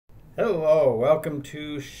Hello, welcome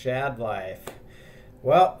to Shad Life.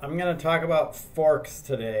 Well, I'm going to talk about forks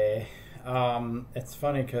today. It's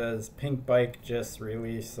funny because Pink Bike just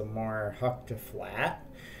released some more Huck to Flat,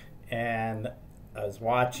 and I was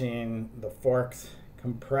watching the forks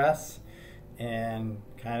compress and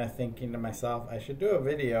kind of thinking to myself, I should do a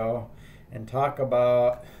video and talk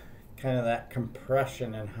about kind of that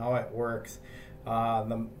compression and how it works.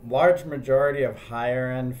 The large majority of higher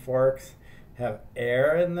end forks have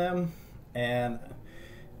air in them, and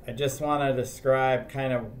I just want to describe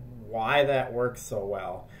kind of why that works so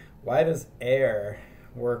well. Why does air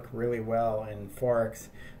work really well in forks?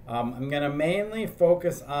 I'm going to mainly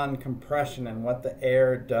focus on compression and what the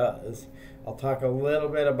air does. I'll talk a little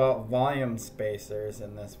bit about volume spacers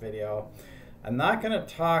in this video. I'm not going to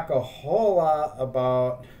talk a whole lot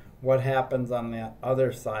about what happens on the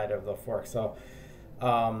other side of the fork. So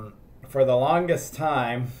for the longest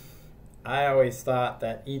time, I always thought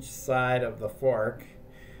that each side of the fork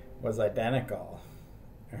was identical,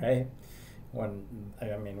 right?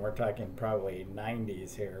 We're talking probably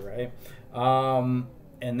 90s here, right?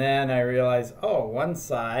 And then I realized, oh, one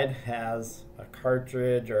side has a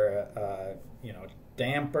cartridge or a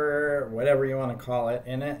damper, whatever you want to call it,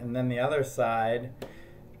 in it, and then the other side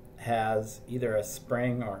has either a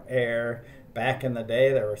spring or air. Back in the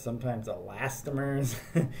day, there were sometimes elastomers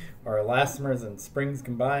or elastomers and springs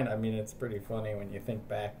combined. I mean, it's pretty funny when you think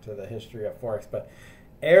back to the history of forks, but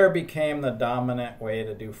air became the dominant way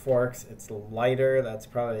to do forks. It's lighter, that's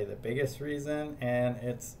probably the biggest reason, and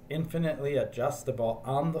it's infinitely adjustable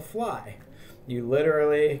on the fly. You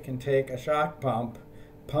literally can take a shock pump,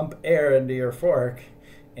 pump air into your fork,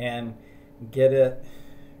 and get it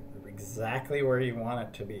exactly where you want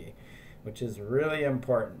it to be, which is really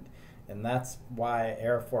important. And that's why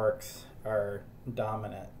air forks are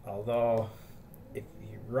dominant. Although if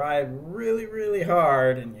you ride really, really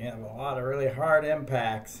hard and you have a lot of really hard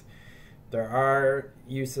impacts, there are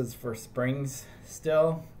uses for springs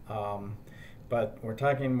still. But we're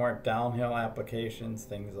talking more downhill applications,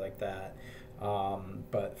 things like that.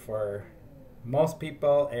 But for most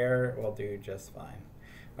people, air will do just fine.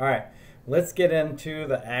 All right, let's get into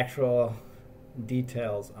the actual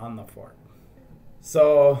details on the fork.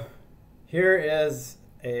 So here is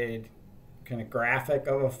a kind of graphic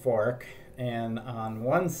of a fork, and on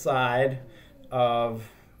one side of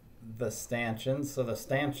the stanchions, so the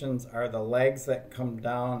stanchions are the legs that come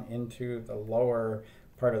down into the lower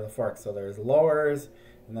part of the fork. So there's lowers,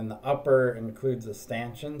 and then the upper includes the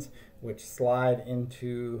stanchions, which slide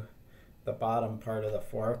into the bottom part of the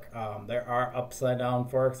fork. There are upside down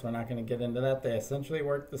forks. We're not going to get into that. They essentially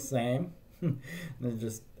work the same.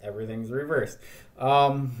 Just everything's reversed.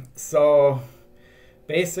 So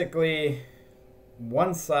basically,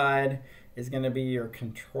 one side is going to be your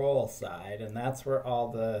control side, and that's where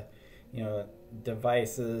all the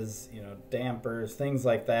devices, dampers, things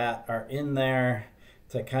like that are in there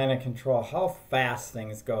to kind of control how fast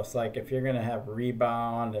things go. So like if you're going to have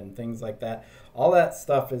rebound and things like that, all that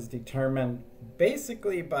stuff is determined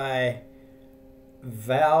basically by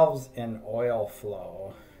valves and oil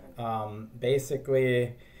flow.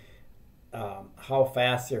 How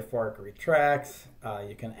fast your fork retracts.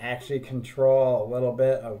 You can actually control a little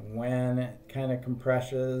bit of when it kind of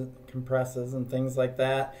compresses and things like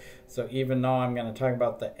that. So even though I'm going to talk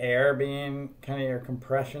about the air being kind of your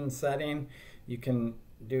compression setting, you can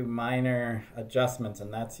do minor adjustments,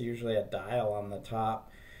 and that's usually a dial on the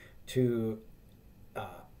top to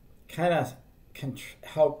kind of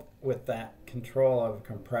help with that control of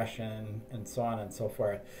compression and so on and so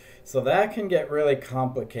forth. So that can get really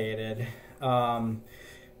complicated.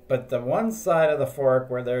 But the one side of the fork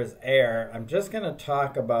where there's air, I'm just going to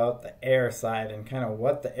talk about the air side and kind of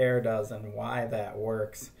what the air does and why that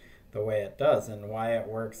works the way it does and why it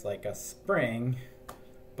works like a spring,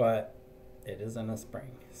 but it isn't a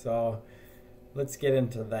spring. So let's get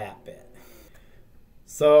into that bit.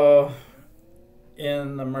 So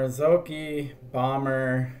in the Marzocchi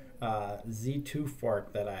Bomber Z2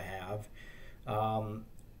 fork that I have,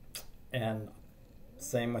 and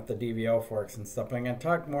same with the DVO forks and stuff. I'm going to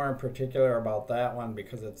talk more in particular about that one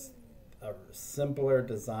because it's a simpler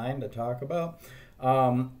design to talk about.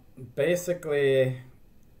 Basically,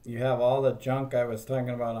 you have all the junk I was talking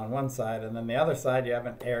about on one side, and then the other side you have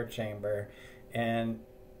an air chamber, and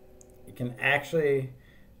you can actually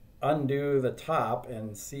undo the top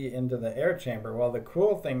and see into the air chamber. Well, the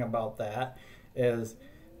cool thing about that is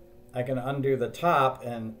I can undo the top,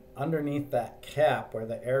 and underneath that cap where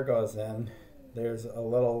the air goes in, there's a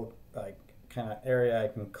little like kind of area I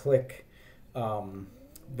can click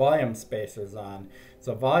volume spacers on.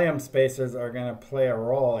 So volume spacers are going to play a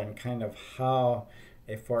role in kind of how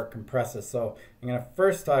a fork compresses. So I'm going to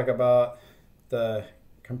first talk about the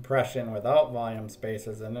compression without volume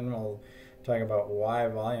spacers, and then we'll talk about why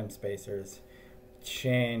volume spacers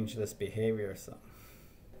change this behavior some.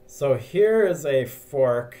 So here is a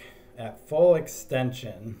fork at full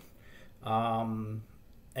extension and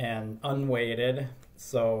unweighted,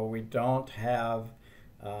 so we don't have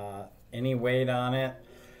any weight on it,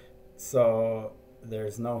 so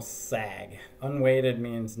there's no sag. Unweighted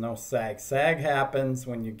means no sag. Sag happens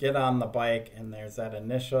when you get on the bike and there's that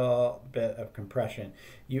initial bit of compression.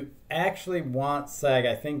 You actually want sag.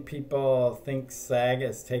 I think people think sag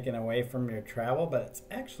is taken away from your travel, but it's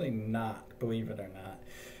actually not, believe it or not,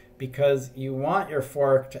 because you want your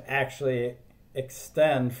fork to actually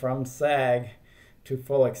extend from sag to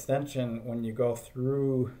full extension when you go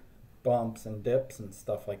through bumps and dips and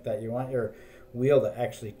stuff like that. You want your wheel to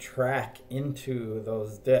actually track into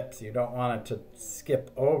those dips. You don't want it to skip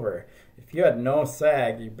over. If you had no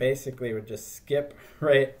sag, you basically would just skip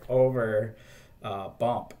right over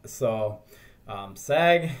bump. So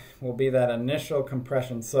sag will be that initial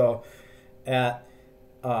compression. So at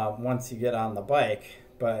once you get on the bike,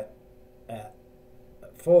 but at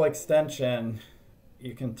full extension,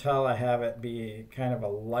 you can tell I have it be kind of a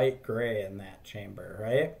light gray in that chamber,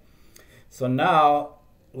 right? So now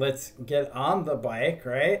let's get on the bike,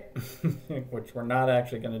 right? Which we're not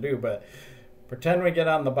actually going to do, but pretend we get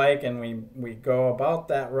on the bike and we go about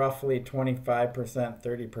that roughly 25%,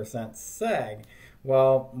 30% sag.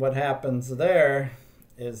 Well, what happens there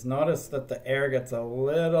is notice that the air gets a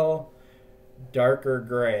little darker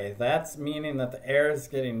gray. That's meaning that the air is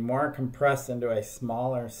getting more compressed into a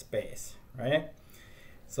smaller space, right?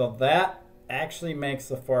 So that actually makes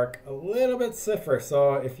the fork a little bit stiffer.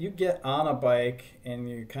 So if you get on a bike and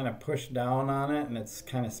you kind of push down on it and it's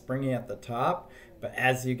kind of springy at the top, but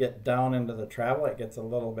as you get down into the travel it gets a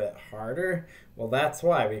little bit harder. Well, that's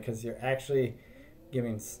why, because you're actually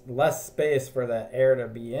giving less space for that air to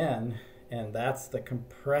be in, and that's the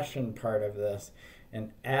compression part of this.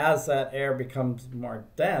 And as that air becomes more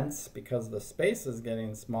dense, because the space is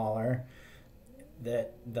getting smaller,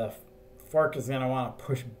 that the fork is going to want to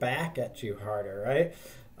push back at you harder, right?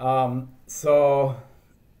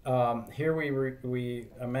 Here we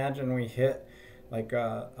imagine we hit like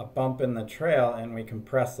a bump in the trail and we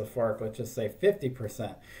compress the fork, let's just say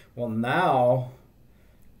 50%. Well, now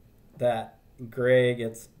that gray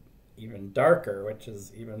gets even darker, which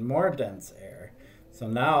is even more dense air. So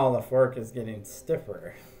now the fork is getting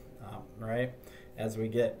stiffer, right, as we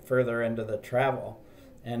get further into the travel.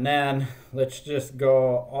 And then let's just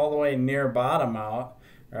go all the way near bottom out,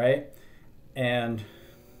 right? And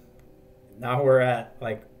now we're at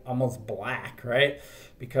like almost black, right?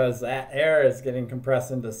 Because that air is getting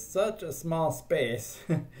compressed into such a small space.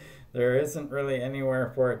 There isn't really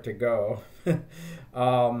anywhere for it to go.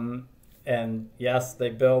 And yes,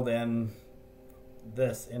 they build in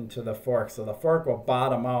this into the fork, so the fork will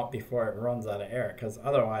bottom out before it runs out of air, because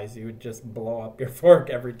otherwise you would just blow up your fork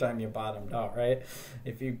every time you bottomed out, right?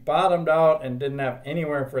 If you bottomed out and didn't have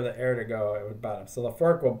anywhere for the air to go, it would bottom. So the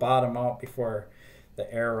fork will bottom out before the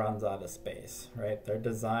air runs out of space, right? They're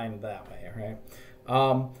designed that way,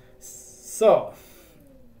 right? So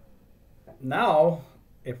now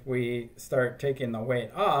if we start taking the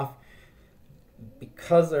weight off,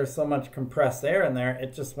 because there's so much compressed air in there,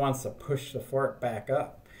 it just wants to push the fork back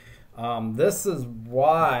up. This is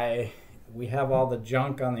why we have all the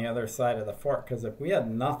junk on the other side of the fork, because if we had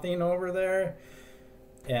nothing over there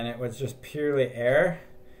and it was just purely air,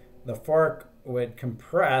 the fork would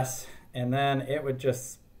compress and then it would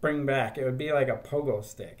just spring back. It would be like a pogo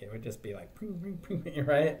stick. It would just be like,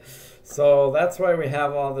 right? So that's why we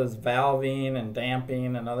have all this valving and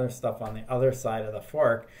damping and other stuff on the other side of the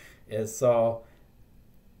fork, is so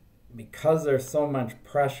because there's so much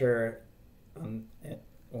pressure on it,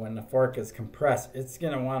 when the fork is compressed, it's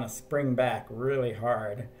going to want to spring back really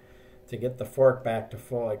hard to get the fork back to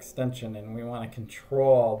full extension, and we want to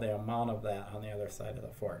control the amount of that on the other side of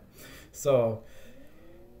the fork. So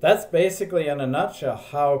that's basically in a nutshell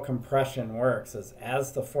how compression works, is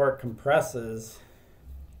as the fork compresses,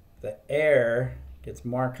 the air gets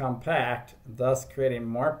more compact, thus creating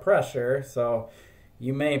more pressure. So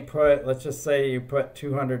you may put, let's just say you put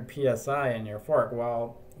 200 psi in your fork.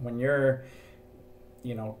 Well, when you're,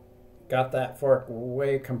 got that fork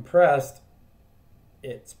way compressed,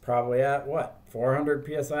 it's probably at what, 400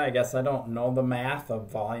 psi? I guess I don't know the math of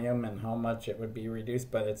volume and how much it would be reduced,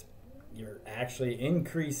 but you're actually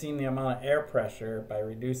increasing the amount of air pressure by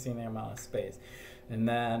reducing the amount of space. And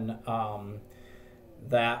then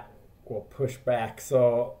that will push back.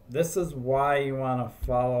 So this is why you want to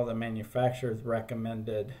follow the manufacturer's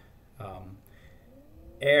recommended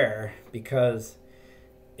air, because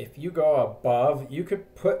if you go above, you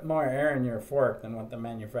could put more air in your fork than what the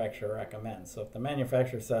manufacturer recommends. So if the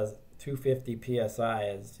manufacturer says 250 psi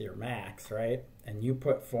is your max, right? And you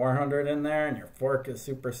put 400 in there and your fork is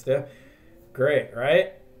super stiff, great,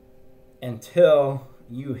 right? Until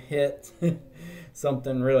you hit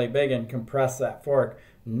something really big and compress that fork.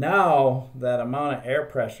 Now that amount of air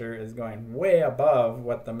pressure is going way above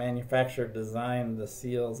what the manufacturer designed the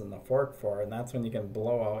seals and the fork for, and that's when you can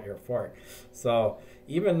blow out your fork. So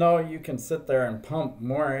even though you can sit there and pump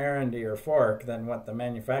more air into your fork than what the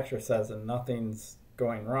manufacturer says and nothing's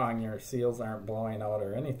going wrong, your seals aren't blowing out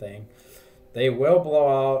or anything, they will blow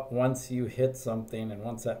out once you hit something and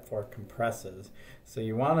once that fork compresses. So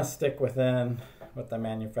you want to stick within what the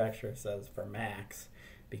manufacturer says for max,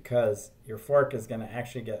 because your fork is going to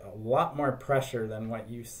actually get a lot more pressure than what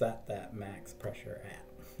you set that max pressure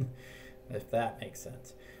at, if that makes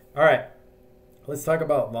sense. All right, let's talk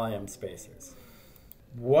about volume spacers.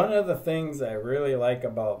 One of the things I really like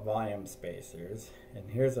about volume spacers,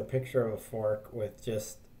 and here's a picture of a fork with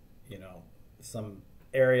just, some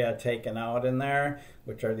area taken out in there,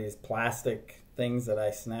 which are these plastic things that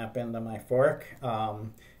I snap into my fork,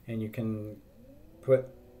 and you can put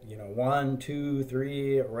 1, 2,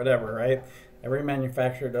 3, or whatever, right? Every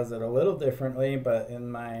manufacturer does it a little differently, but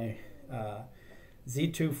in my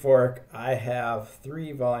Z2 fork, I have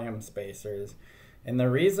 3 volume spacers. And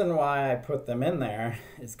the reason why I put them in there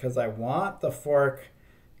is because I want the fork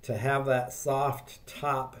to have that soft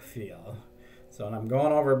top feel. So when I'm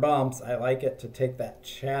going over bumps, I like it to take that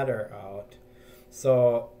chatter out.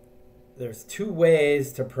 So there's 2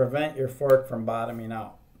 ways to prevent your fork from bottoming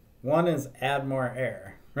out. One is add more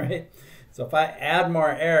air, right? So if I add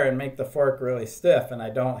more air and make the fork really stiff and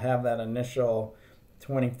I don't have that initial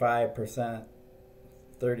 25%,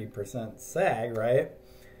 30% sag, right?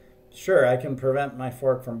 Sure, I can prevent my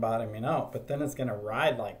fork from bottoming out, but then it's going to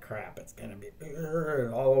ride like crap. It's going to be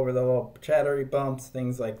all over the little chattery bumps,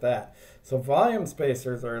 things like that. So volume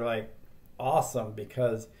spacers are like awesome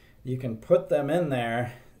because you can put them in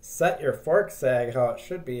there, set your fork sag how it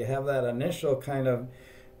should be, have that initial kind of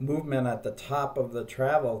movement at the top of the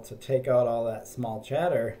travel to take out all that small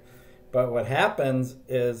chatter. But what happens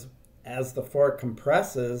is as the fork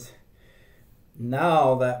compresses,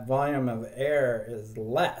 now that volume of air is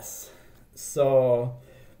less. So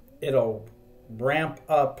it'll ramp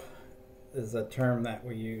up is a term that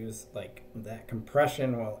we use, like that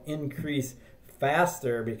compression will increase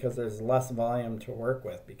faster because there's less volume to work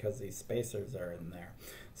with because these spacers are in there.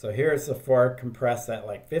 So here's the fork compressed at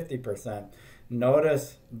like 50%.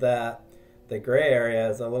 Notice that the gray area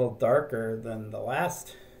is a little darker than the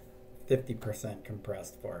last 50%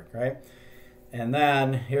 compressed fork, right? And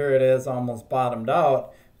then here it is almost bottomed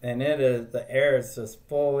out, and the air is just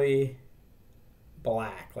fully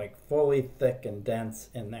black, like fully thick and dense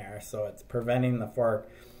in there. So it's preventing the fork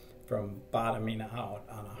from bottoming out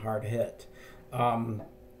on a hard hit.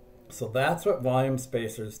 So that's what volume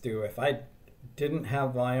spacers do. If I didn't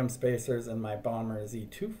have volume spacers in my Baumer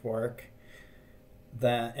Z2 fork,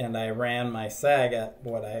 and I ran my sag at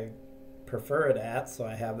what I prefer it at, so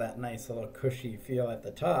I have that nice little cushy feel at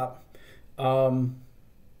the top,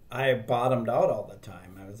 I bottomed out all the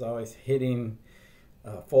time. I was always hitting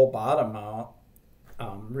full bottom out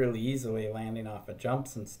really easily, landing off of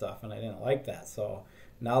jumps and stuff, and I didn't like that. So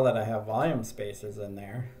now that I have volume spacers in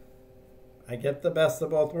there, I get the best of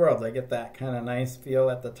both worlds. I get that kind of nice feel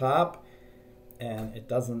at the top, and it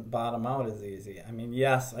doesn't bottom out as easy. I mean,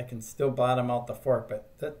 yes, I can still bottom out the fork,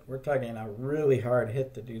 but we're talking a really hard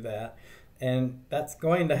hit to do that. And that's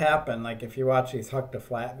going to happen. Like if you watch these huck to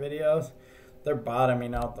flat videos, they're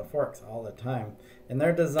bottoming out the forks all the time. And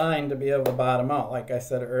they're designed to be able to bottom out. Like I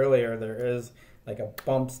said earlier, there is like a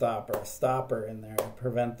bump stop or a stopper in there to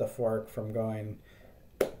prevent the fork from going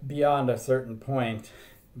beyond a certain point.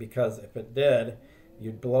 Because if it did,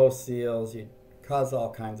 you'd blow seals, you'd cause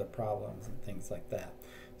all kinds of problems and things like that.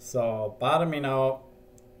 So bottoming out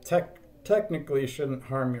technically shouldn't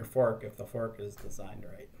harm your fork if the fork is designed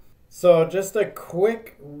right. So just a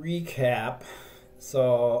quick recap.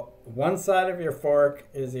 So one side of your fork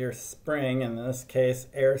is your spring, in this case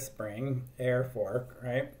air spring, air fork,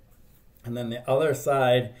 right? And then the other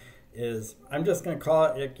side is, I'm just going to call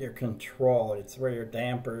it like your control. It's where your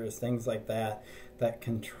dampers, things like that, that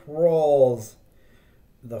controls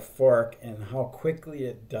the fork and how quickly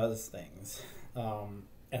it does things.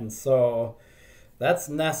 And so that's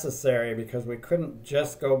necessary because we couldn't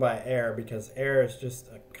just go by air, because air is just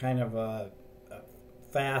a kind of a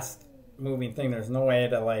fast moving thing. There's no way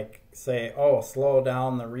to like say, oh, slow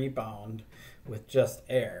down the rebound with just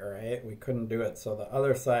air, right? We couldn't do it. So the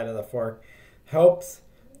other side of the fork helps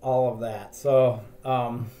all of that. So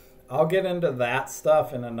I'll get into that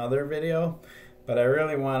stuff in another video, but I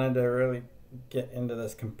really wanted to really get into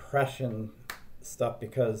this compression stuff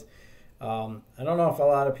because I don't know if a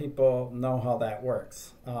lot of people know how that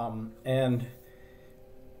works. And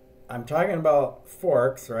I'm talking about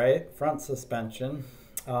forks, right? Front suspension.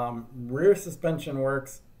 Rear suspension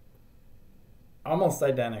works almost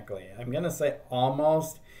identically. I'm going to say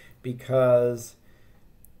almost because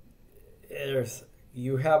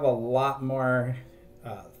you have a lot more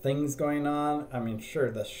things going on. I mean,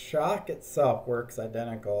 sure, the shock itself works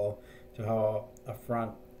identical to how a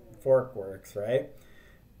front fork works, right?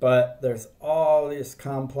 But there's all these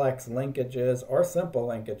complex linkages or simple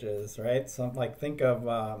linkages, right? Some, like, think of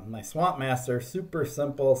my Swamp Master, super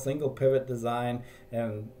simple single pivot design,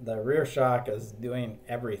 and the rear shock is doing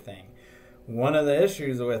everything. One of the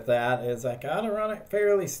issues with that is I gotta run it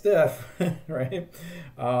fairly stiff, right?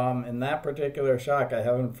 In that particular shock, I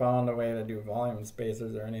haven't found a way to do volume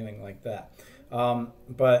spacers or anything like that.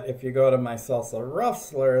 But if you go to my Salsa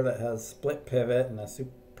Ruffler that has split pivot and a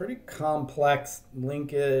pretty complex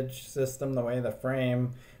linkage system, the way the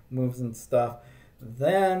frame moves and stuff,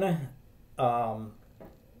 then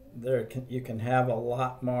you can have a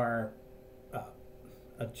lot more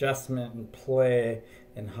adjustment and play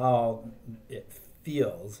in how it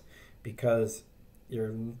feels, because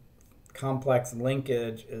your complex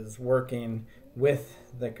linkage is working with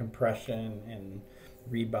the compression and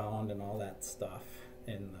rebound and all that stuff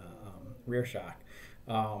in the rear shock.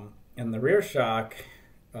 And the rear shock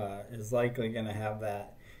is likely going to have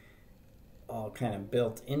that all kind of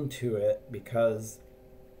built into it because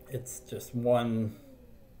it's just one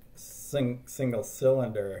single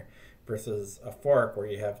cylinder versus a fork where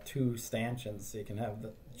you have two stanchions, so you can have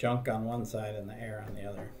the junk on one side and the air on the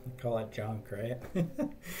other. We call it junk, right?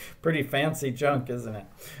 Pretty fancy junk, isn't it?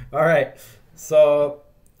 All right, so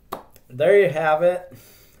there you have it.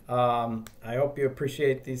 I hope you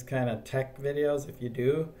appreciate these kind of tech videos. If you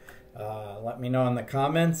do, let me know in the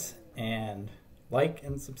comments, and like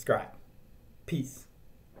and subscribe. Peace.